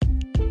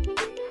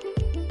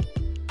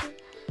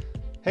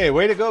Hey,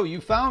 way to go,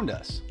 you found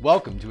us.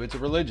 Welcome to It's a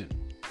Religion,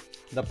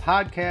 the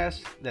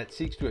podcast that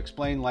seeks to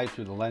explain life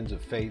through the lens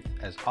of faith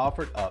as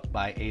offered up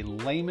by a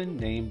layman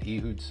named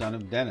Ehud, son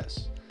of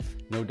Dennis.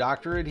 No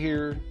doctorate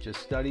here,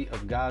 just study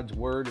of God's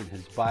Word and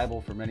His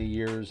Bible for many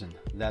years and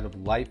that of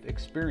life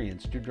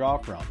experience to draw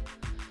from.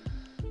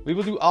 We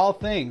will do all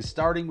things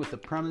starting with the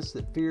premise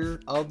that fear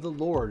of the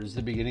Lord is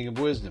the beginning of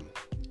wisdom,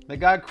 that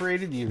God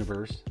created the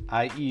universe,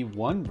 i.e.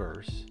 one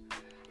verse,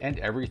 and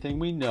everything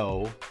we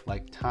know,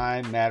 like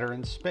time, matter,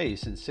 and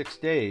space, in 6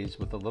 days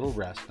with a little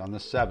rest on the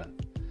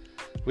seventh.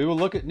 We will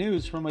look at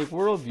news from a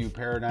worldview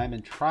paradigm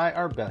and try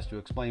our best to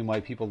explain why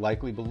people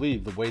likely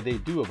believe the way they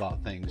do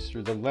about things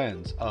through the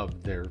lens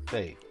of their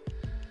faith.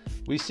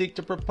 We seek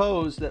to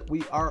propose that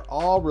we are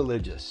all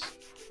religious.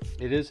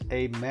 It is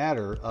a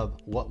matter of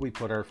what we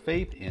put our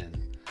faith in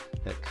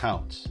that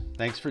counts.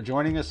 Thanks for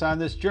joining us on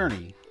this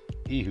journey.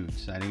 Ehud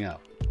signing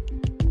out.